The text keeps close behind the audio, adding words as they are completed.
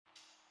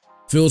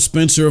Phil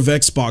Spencer of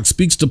Xbox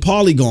speaks to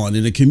Polygon,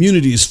 and the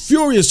community is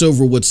furious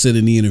over what's said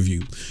in the interview.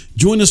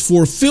 Join us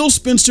for Phil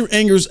Spencer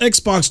angers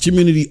Xbox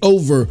community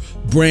over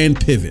brand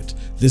pivot.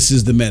 This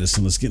is the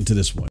medicine. Let's get into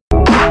this one.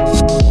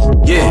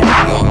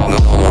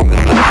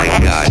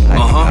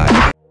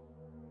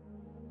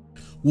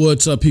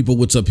 What's up, people?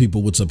 What's up,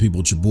 people? What's up,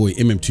 people? It's your boy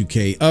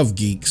MM2K of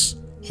Geeks,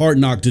 Hard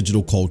Knock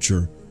Digital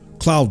Culture,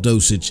 Cloud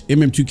Dosage,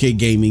 MM2K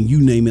Gaming,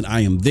 you name it, I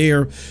am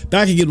there.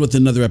 Back again with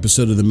another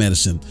episode of The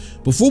Medicine.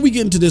 Before we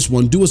get into this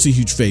one, do us a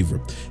huge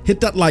favor.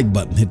 Hit that like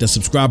button, hit that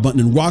subscribe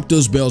button, and rock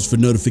those bells for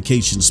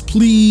notifications,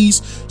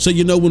 please, so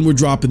you know when we're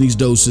dropping these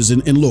doses.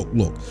 And look,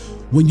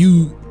 when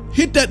you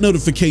hit that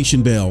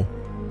notification bell,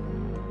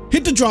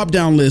 hit the drop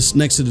down list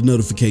next to the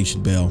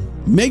notification bell.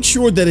 Make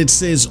sure that it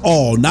says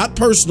all, not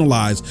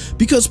personalized,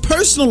 because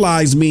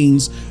personalized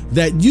means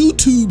that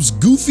YouTube's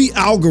goofy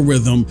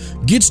algorithm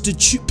gets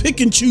to pick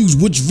and choose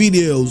which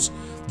videos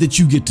that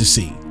you get to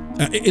see.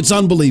 It's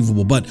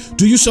unbelievable, but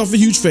do yourself a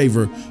huge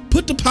favor,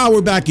 put the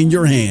power back in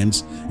your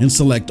hands and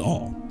select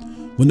all.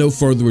 With no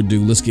further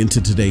ado, let's get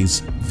into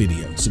today's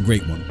video. It's a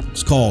great one.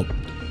 It's called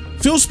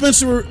Phil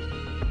Spencer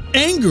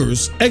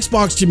angers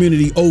Xbox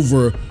community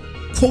over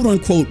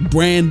quote-unquote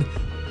brand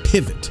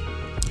pivot.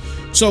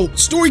 So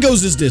story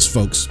goes as this,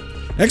 folks.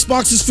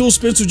 Xbox's Phil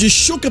Spencer just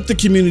shook up the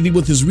community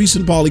with his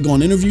recent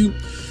Polygon interview.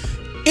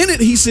 In it,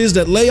 he says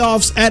that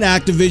layoffs at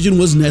Activision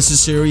was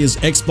necessary as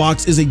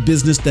Xbox is a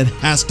business that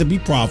has to be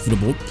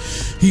profitable.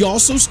 He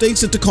also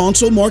states that the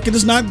console market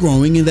is not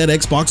growing and that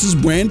Xbox's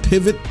brand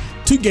pivot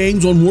to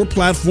games on more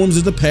platforms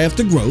is the path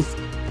to growth.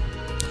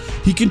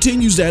 He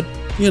continues that,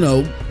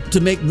 to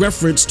make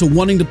reference to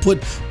wanting to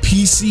put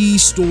PC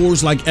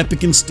stores like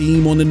Epic and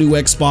Steam on the new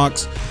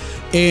Xbox.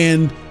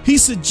 And he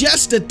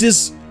suggests that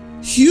this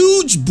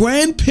huge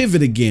brand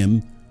pivot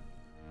again,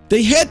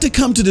 they had to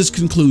come to this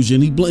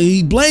conclusion. He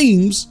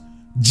blames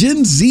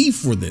Gen Z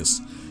for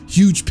this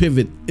huge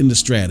pivot in the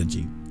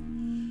strategy,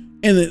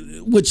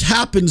 and which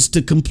happens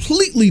to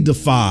completely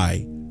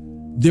defy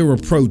their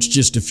approach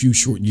just a few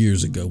short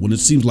years ago when it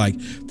seemed like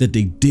that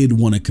they did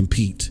want to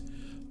compete.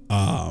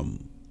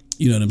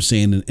 You know what I'm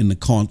saying, in the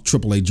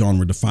AAA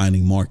genre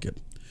defining market.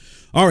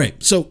 All right,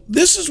 so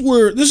this is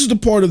the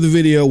part of the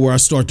video where I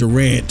start to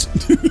rant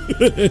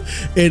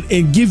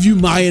and give you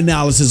my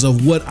analysis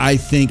of what I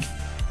think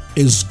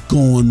is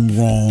going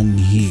wrong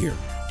here.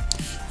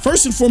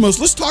 First and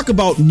foremost, let's talk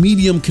about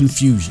medium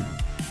confusion.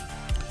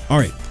 All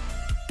right,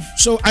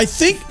 so I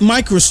think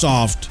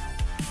Microsoft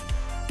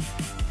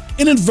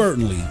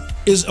inadvertently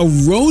is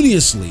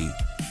erroneously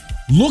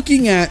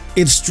looking at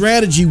its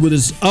strategy with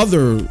its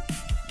other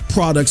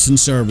products and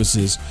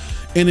services,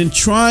 and in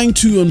trying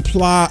to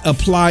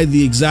apply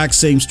the exact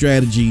same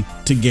strategy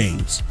to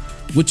games,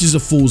 which is a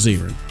fool's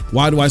errand.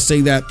 Why do I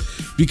say that?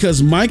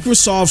 Because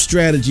Microsoft's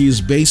strategy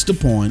is based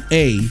upon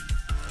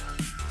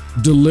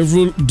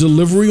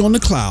delivery on the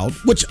cloud,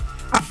 which,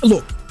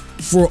 look,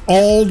 for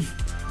all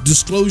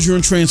disclosure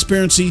and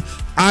transparency,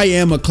 I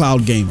am a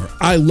cloud gamer.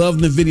 I love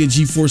NVIDIA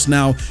GeForce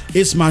Now.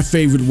 It's my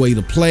favorite way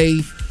to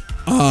play.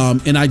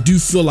 And I do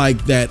feel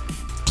like that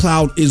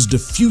cloud is the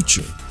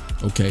future.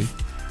 Okay,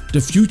 the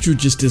future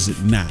just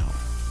isn't now.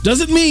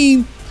 Doesn't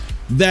mean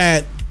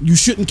that you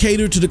shouldn't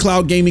cater to the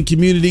cloud gaming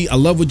community. I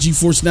love what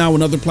GeForce Now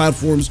and other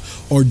platforms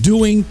are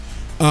doing.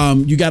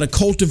 You got to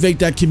cultivate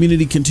that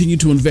community, continue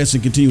to invest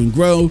and continue and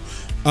grow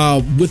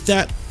with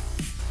that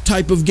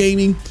type of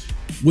gaming.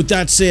 With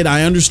that said,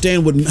 I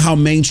understand how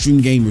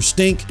mainstream gamers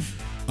think.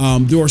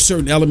 There are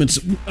certain elements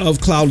of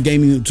cloud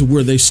gaming to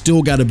where they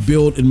still got to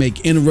build and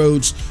make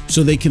inroads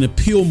so they can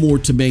appeal more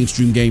to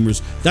mainstream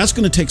gamers. That's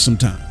going to take some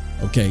time.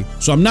 Okay,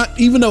 so I'm not,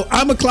 even though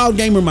I'm a cloud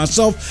gamer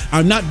myself,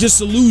 I'm not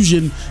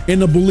disillusioned in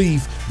the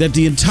belief that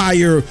the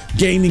entire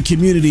gaming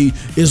community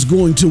is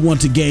going to want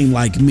to game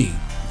like me.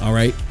 All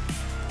right.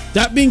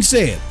 That being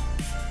said,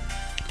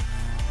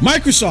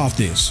 Microsoft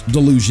is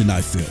delusioned,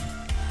 I feel.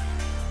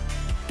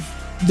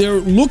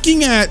 They're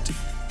looking at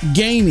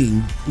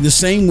gaming the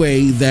same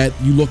way that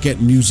you look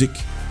at music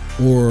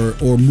or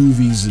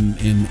movies and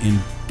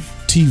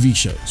TV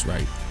shows,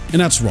 right? And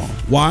that's wrong.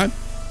 Why?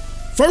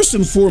 First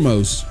and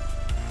foremost,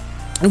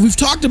 and we've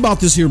talked about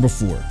this here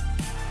before,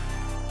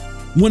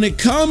 when it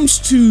comes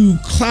to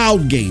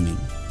cloud gaming,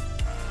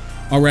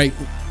 all right,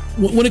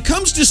 when it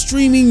comes to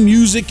streaming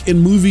music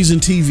and movies and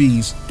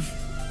TVs,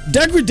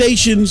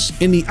 degradations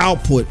in the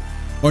output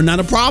are not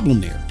a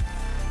problem there.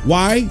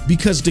 Why?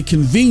 Because the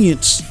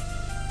convenience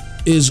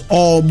is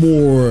all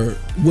more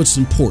what's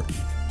important.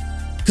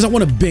 Because I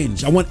want to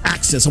binge, I want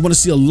access, I want to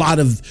see a lot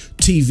of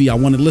TV, I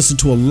want to listen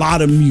to a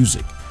lot of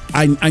music.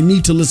 I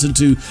need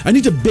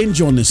to binge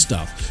on this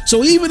stuff.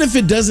 So even if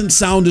it doesn't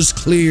sound as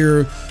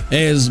clear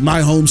as my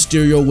home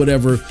stereo,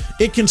 whatever,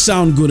 it can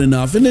sound good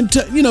enough. And then,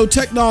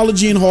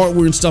 technology and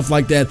hardware and stuff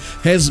like that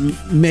has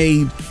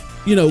made,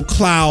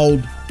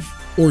 cloud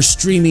or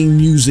streaming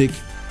music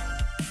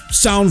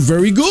sound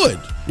very good,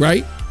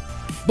 right?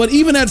 But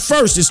even at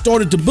first, it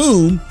started to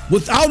boom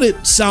without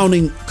it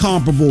sounding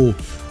comparable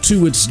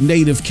to its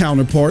native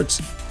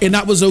counterparts. And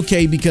that was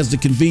okay because the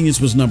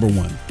convenience was number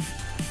one.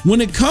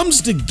 When it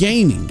comes to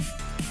gaming,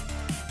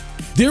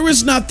 there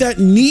is not that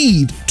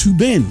need to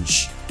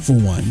binge, for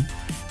one,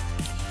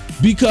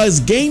 because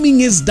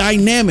gaming is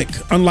dynamic,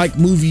 unlike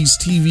movies,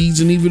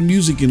 TVs, and even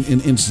music in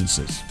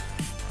instances.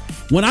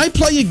 When I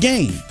play a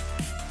game,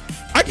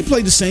 I can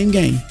play the same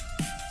game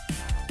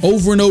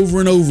over and over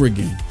and over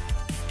again.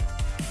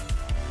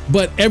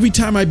 But every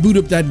time I boot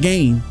up that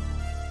game,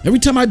 every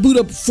time I boot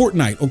up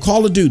Fortnite or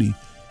Call of Duty,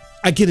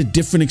 I get a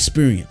different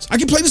experience. I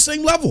can play the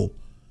same level.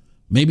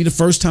 Maybe the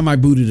first time I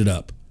booted it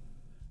up,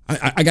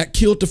 I got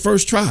killed the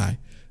first try.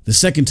 The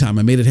second time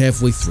I made it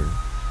halfway through.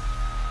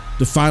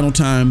 The final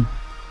time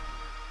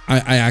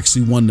I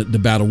actually won the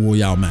Battle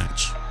Royale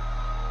match.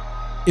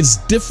 It's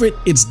different,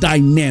 it's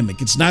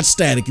dynamic, it's not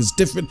static, it's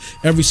different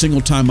every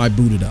single time I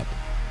boot it up.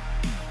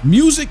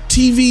 Music,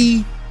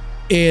 TV,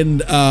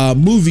 and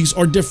movies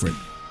are different.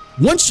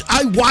 Once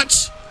I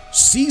watch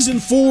season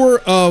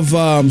 4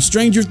 of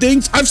Stranger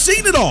Things, I've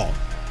seen it all.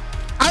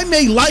 I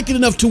may like it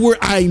enough to where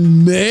I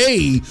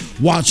may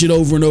watch it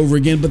over and over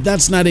again, but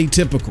that's not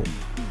atypical.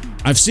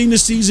 I've seen the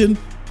season,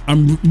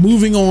 I'm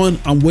moving on,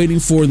 I'm waiting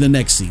for the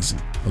next season,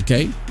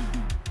 okay?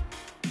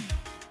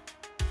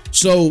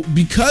 So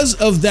because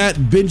of that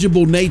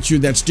bingeable nature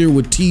that's there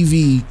with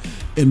TV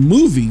and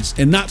movies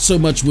and not so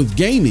much with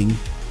gaming,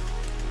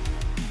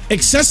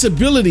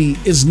 accessibility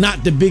is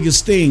not the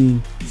biggest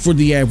thing for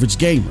the average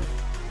gamer.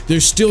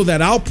 There's still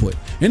that output.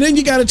 And then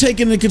you got to take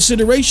into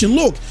consideration,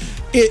 look,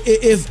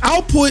 if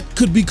output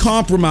could be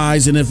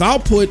compromised and if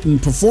output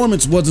and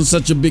performance wasn't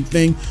such a big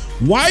thing,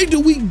 why do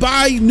we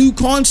buy new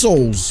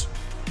consoles?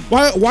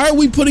 Why are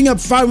we putting up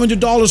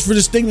 $500 for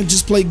this thing that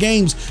just play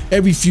games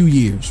every few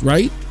years,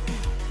 right?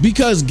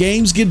 Because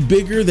games get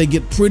bigger, they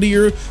get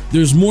prettier,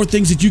 there's more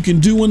things that you can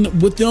do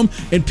with them,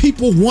 and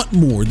people want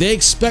more, they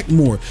expect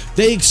more.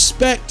 They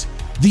expect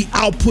the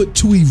output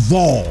to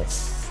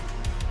evolve.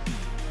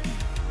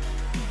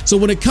 So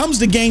when it comes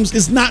to games,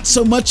 it's not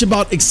so much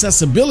about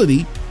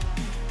accessibility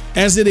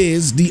as it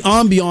is the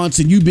ambiance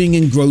and you being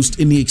engrossed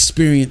in the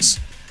experience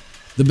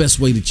the best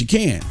way that you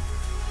can.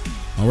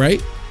 All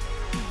right?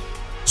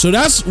 So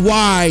that's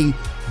why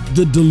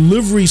the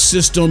delivery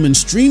system and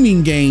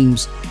streaming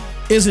games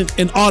isn't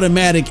an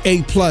automatic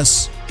A+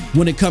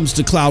 when it comes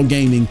to cloud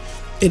gaming.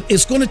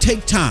 It's going to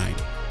take time,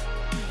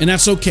 and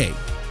that's okay.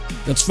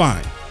 That's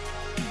fine.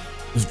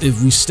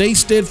 If we stay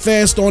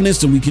steadfast on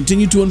this and we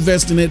continue to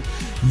invest in it,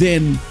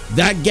 then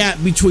that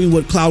gap between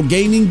what cloud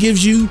gaming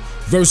gives you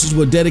versus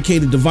what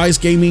dedicated device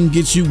gaming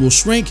gets you will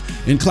shrink,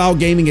 and cloud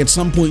gaming at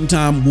some point in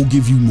time will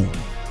give you more.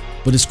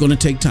 But it's going to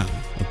take time,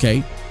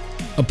 okay?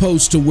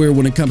 Opposed to where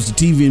when it comes to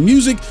TV and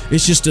music,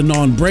 it's just a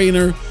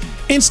non-brainer,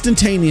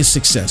 instantaneous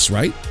success,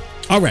 right?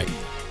 All right,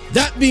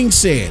 that being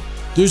said,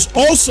 there's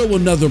also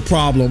another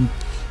problem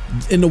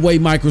in the way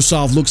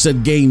Microsoft looks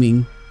at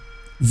gaming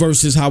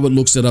versus how it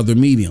looks at other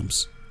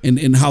mediums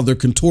and how they're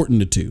contorting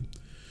the two.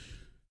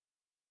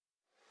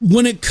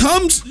 When it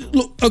comes,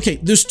 look, okay,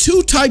 there's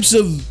two types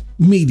of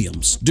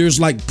mediums. There's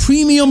like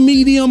premium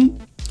medium,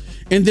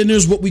 and then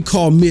there's what we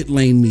call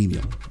mid-lane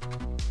medium.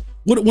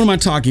 What am I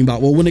talking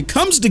about? Well, when it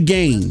comes to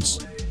games,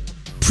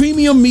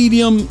 premium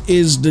medium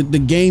is the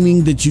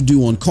gaming that you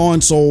do on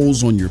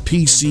consoles, on your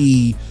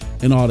PC,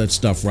 and all that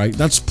stuff, right?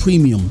 That's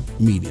premium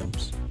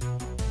mediums.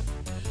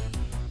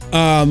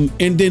 And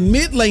then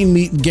mid-lane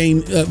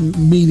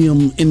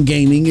medium in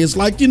gaming is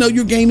like, you know,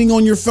 you're gaming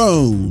on your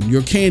phone,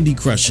 your Candy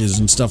Crushes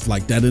and stuff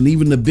like that, and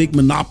even the big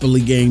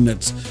Monopoly game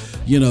that's,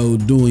 you know,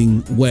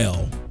 doing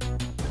well.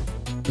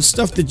 The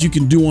stuff that you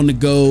can do on the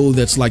go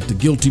that's like the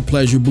guilty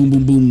pleasure, boom,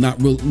 boom, boom,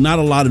 not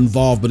a lot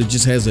involved, but it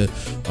just has a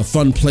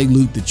fun play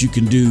loop that you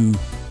can do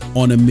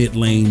on a mid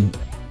lane,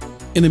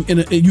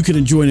 you can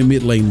enjoy in a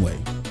mid lane way.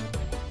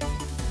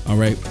 All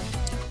right.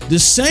 The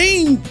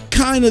same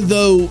kind of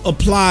though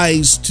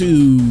applies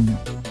to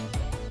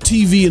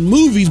TV and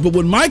movies, but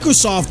what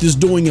Microsoft is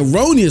doing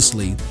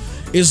erroneously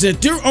is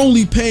that they're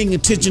only paying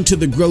attention to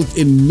the growth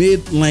in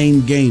mid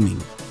lane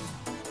gaming.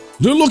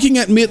 They're looking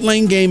at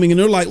mid-lane gaming and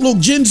they're like, look,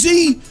 Gen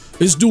Z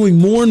is doing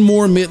more and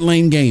more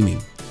mid-lane gaming.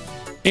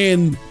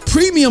 And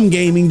premium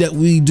gaming that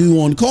we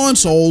do on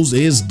consoles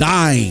is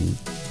dying.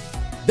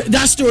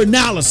 That's their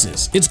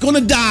analysis. It's going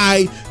to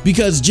die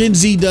because Gen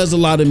Z does a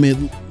lot of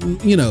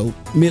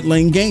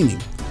mid-lane gaming.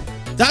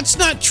 That's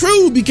not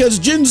true, because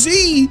Gen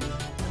Z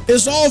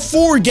is all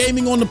for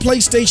gaming on the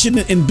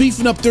PlayStation and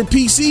beefing up their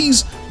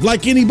PCs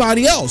like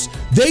anybody else.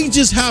 They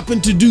just happen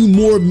to do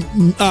more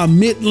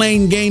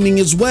mid-lane gaming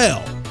as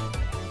well.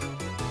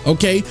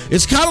 Okay,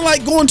 it's kind of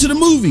like going to the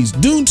movies.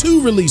 Dune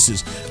 2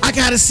 releases. I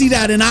got to see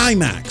that in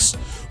IMAX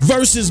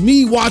versus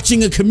me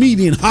watching a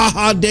comedian,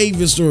 Haha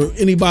Davis or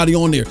anybody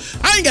on there.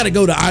 I ain't got to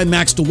go to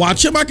IMAX to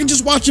watch him. I can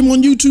just watch him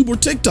on YouTube or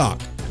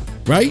TikTok,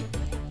 right?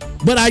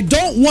 But I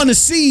don't want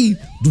to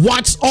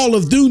watch all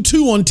of Dune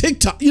 2 on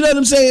TikTok. You know what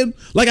I'm saying?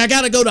 Like, I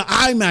got to go to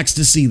IMAX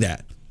to see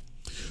that.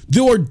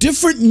 There are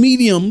different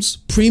mediums,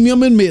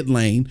 premium and mid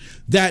lane,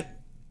 that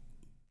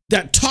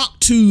talk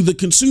to the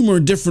consumer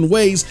in different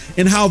ways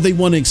and how they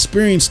want to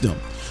experience them.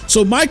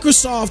 So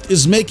Microsoft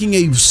is making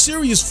a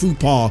serious faux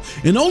pas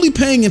and only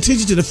paying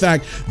attention to the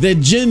fact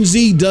that Gen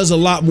Z does a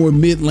lot more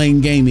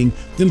mid-lane gaming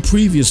than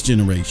previous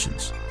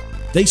generations.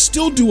 They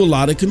still do a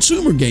lot of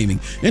consumer gaming.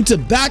 And to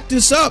back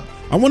this up,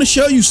 I want to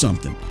show you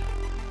something.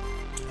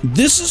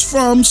 This is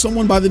from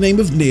someone by the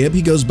name of Nib.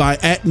 He goes by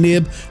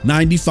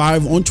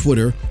 @Nib95 on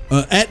Twitter,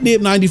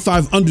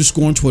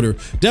 @Nib95_ on Twitter.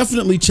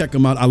 Definitely check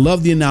him out. I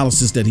love the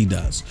analysis that he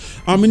does.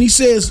 And he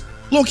says,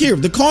 look here,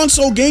 the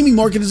console gaming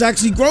market has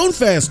actually grown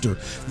faster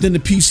than the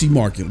PC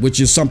market, which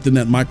is something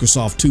that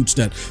Microsoft toots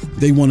that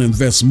they want to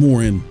invest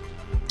more in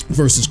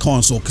versus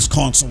console, because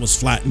console is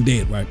flat and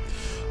dead, right?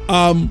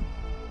 And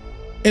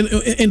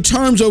in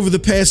terms over the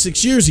past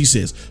 6 years, he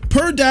says,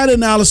 per data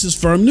analysis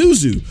firm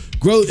Newzoo,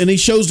 growth, and he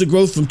shows the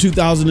growth from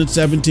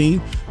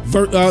 2017,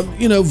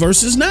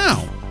 versus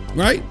now,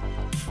 right?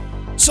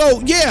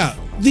 So yeah,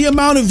 the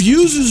amount of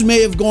users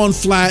may have gone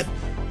flat,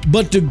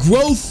 but the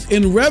growth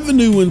in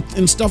revenue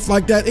and stuff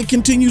like that, it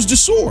continues to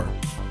soar.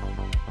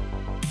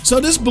 So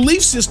this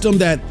belief system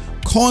that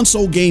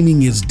console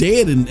gaming is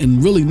dead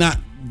and really not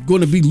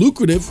going to be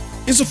lucrative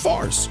is a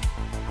farce.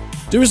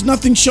 There is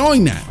nothing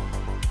showing that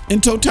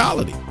in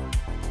totality.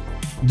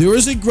 There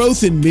is a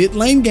growth in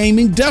mid-lane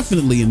gaming,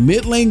 definitely, and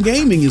mid-lane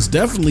gaming is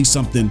definitely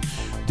something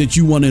that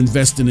you want to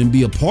invest in and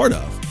be a part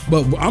of.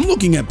 But I'm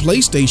looking at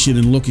PlayStation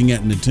and looking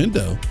at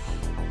Nintendo,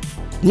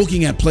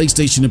 looking at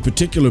PlayStation in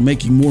particular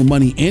making more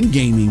money in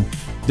gaming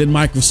than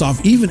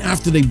Microsoft, even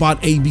after they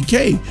bought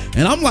ABK.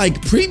 And I'm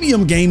like,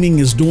 premium gaming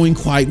is doing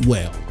quite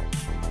well.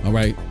 All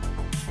right.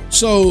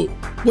 So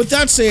with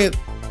that said,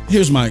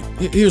 here's my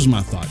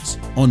thoughts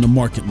on the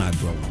market not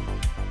growing.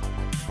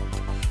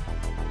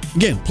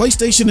 Again,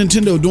 PlayStation,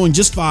 Nintendo are doing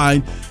just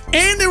fine,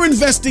 and they're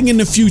investing in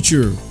the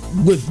future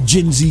with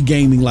Gen Z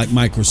gaming like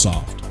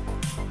Microsoft.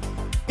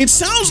 It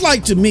sounds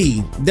like to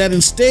me that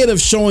instead of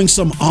showing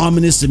some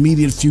ominous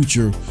immediate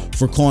future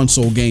for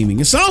console gaming,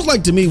 it sounds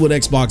like to me what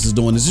Xbox is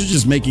doing is they're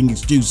just making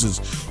excuses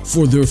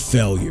for their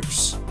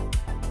failures.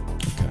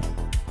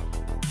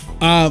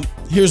 Okay.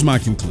 Here's my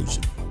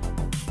conclusion.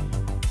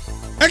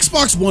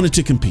 Xbox wanted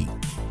to compete,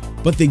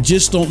 but they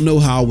just don't know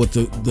how with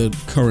the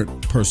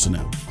current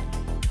personnel.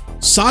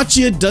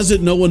 Satya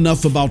doesn't know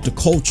enough about the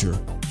culture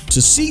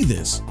to see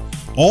this.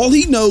 All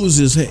he knows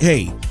is,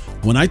 hey,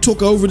 when I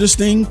took over this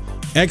thing,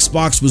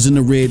 Xbox was in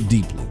the red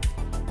deeply.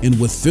 And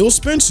with Phil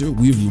Spencer,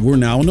 we're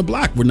now in the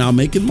black. We're now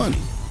making money.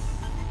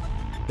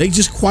 They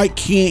just quite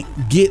can't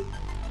get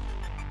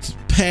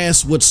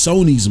past what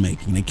Sony's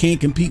making. They can't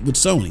compete with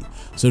Sony.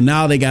 So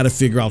now they got to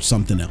figure out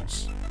something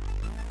else.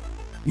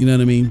 You know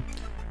what I mean?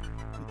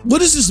 What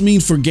does this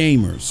mean for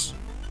gamers?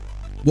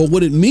 Well,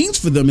 what it means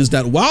for them is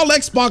that while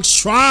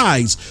Xbox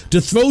tries to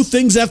throw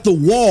things at the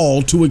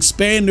wall to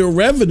expand their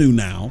revenue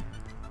now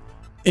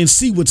and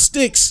see what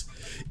sticks,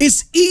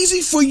 it's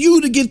easy for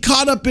you to get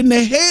caught up in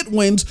the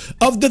headwinds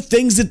of the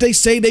things that they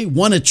say they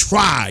want to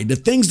try, the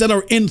things that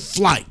are in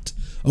flight,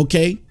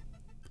 okay?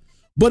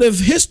 But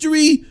if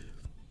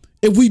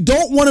we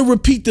don't want to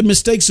repeat the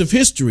mistakes of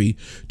history,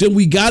 then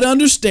we got to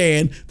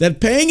understand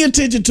that paying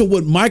attention to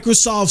what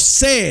Microsoft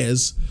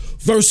says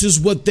versus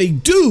what they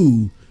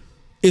do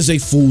is a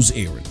fool's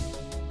errand.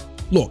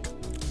 Look,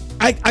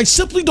 I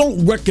simply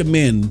don't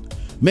recommend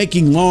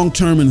making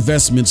long-term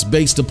investments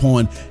based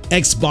upon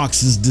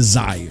Xbox's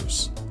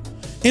desires.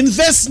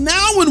 Invest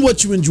now in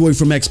what you enjoy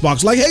from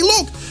Xbox. Like, hey,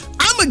 look,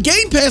 I'm a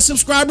Game Pass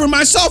subscriber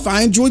myself.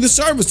 I enjoy the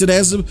service. It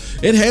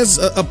has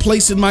a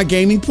place in my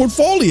gaming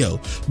portfolio.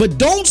 But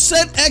don't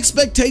set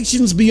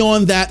expectations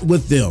beyond that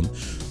with them.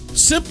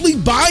 Simply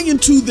buy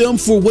into them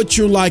for what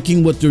you're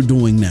liking, what they're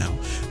doing now.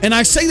 And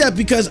I say that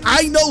because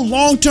I know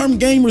long-term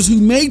gamers who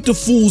made the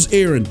fool's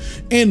errand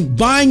in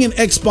buying an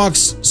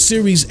Xbox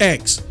Series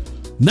X,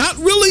 not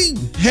really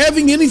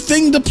having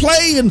anything to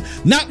play and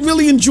not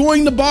really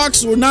enjoying the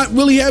box or not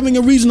really having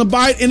a reason to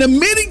buy it, and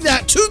admitting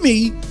that to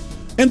me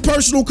in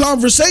personal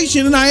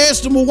conversation. And I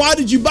asked them, well, why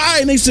did you buy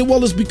it? And they said,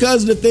 well, it's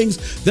because of the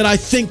things that I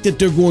think that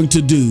they're going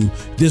to do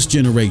this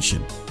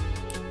generation.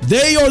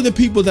 They are the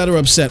people that are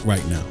upset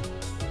right now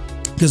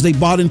because they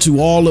bought into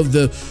all of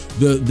the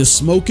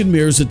smoke and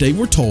mirrors that they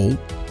were told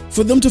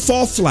for them to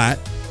fall flat.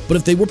 But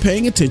if they were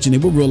paying attention, they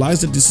would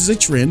realize that this is a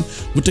trend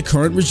with the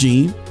current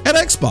regime at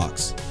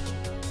Xbox.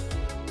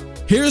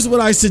 Here's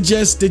what I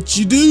suggest that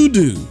you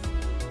do.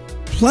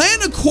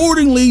 Plan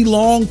accordingly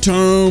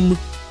long-term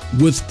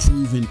with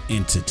proven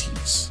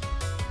entities,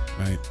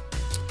 right?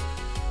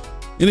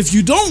 And if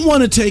you don't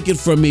want to take it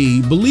from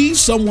me, believe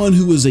someone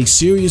who is a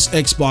serious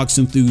Xbox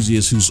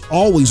enthusiast who's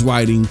always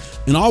writing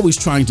and always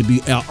trying to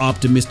be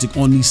optimistic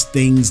on these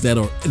things that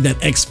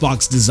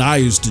Xbox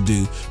desires to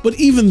do. But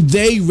even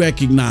they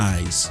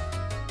recognize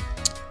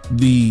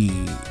the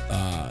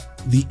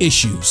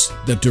issues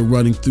that they're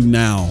running through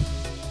now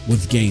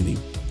with gaming.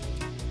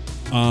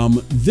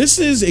 This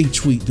is a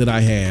tweet that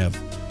I have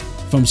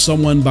from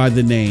someone by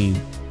the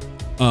name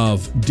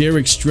of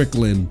Derek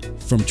Strickland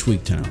from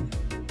Tweaktown.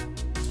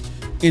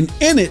 And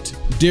in it,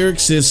 Derek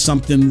says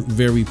something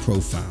very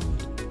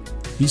profound.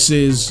 He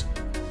says,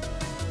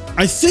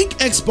 I think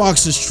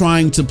Xbox is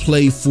trying to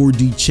play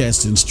 4D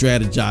chess and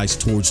strategize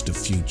towards the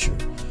future.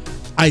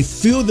 I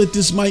feel that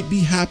this might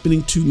be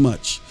happening too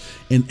much,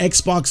 and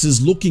Xbox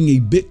is looking a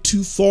bit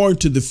too far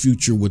into the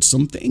future with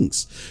some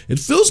things. It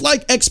feels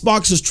like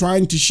Xbox is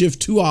trying to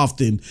shift too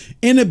often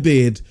in a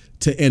bid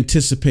to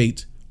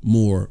anticipate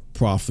more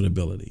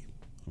profitability.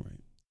 All right.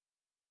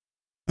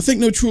 I think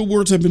no true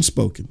words have been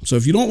spoken. So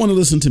if you don't want to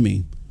listen to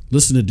me,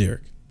 listen to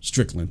Derek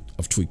Strickland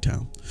of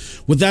Tweaktown.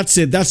 With that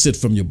said, that's it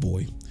from your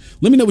boy.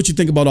 Let me know what you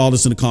think about all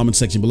this in the comment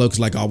section below, because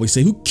like I always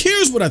say, who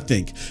cares what I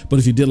think? But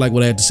if you did like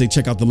what I had to say,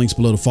 check out the links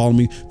below to follow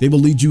me. They will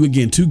lead you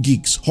again to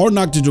Geeks, Hard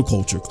Knock Digital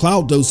Culture,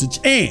 Cloud Dosage,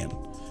 and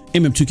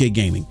MM2K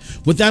Gaming.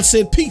 With that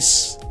said,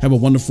 peace. Have a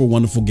wonderful,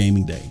 wonderful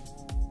gaming day.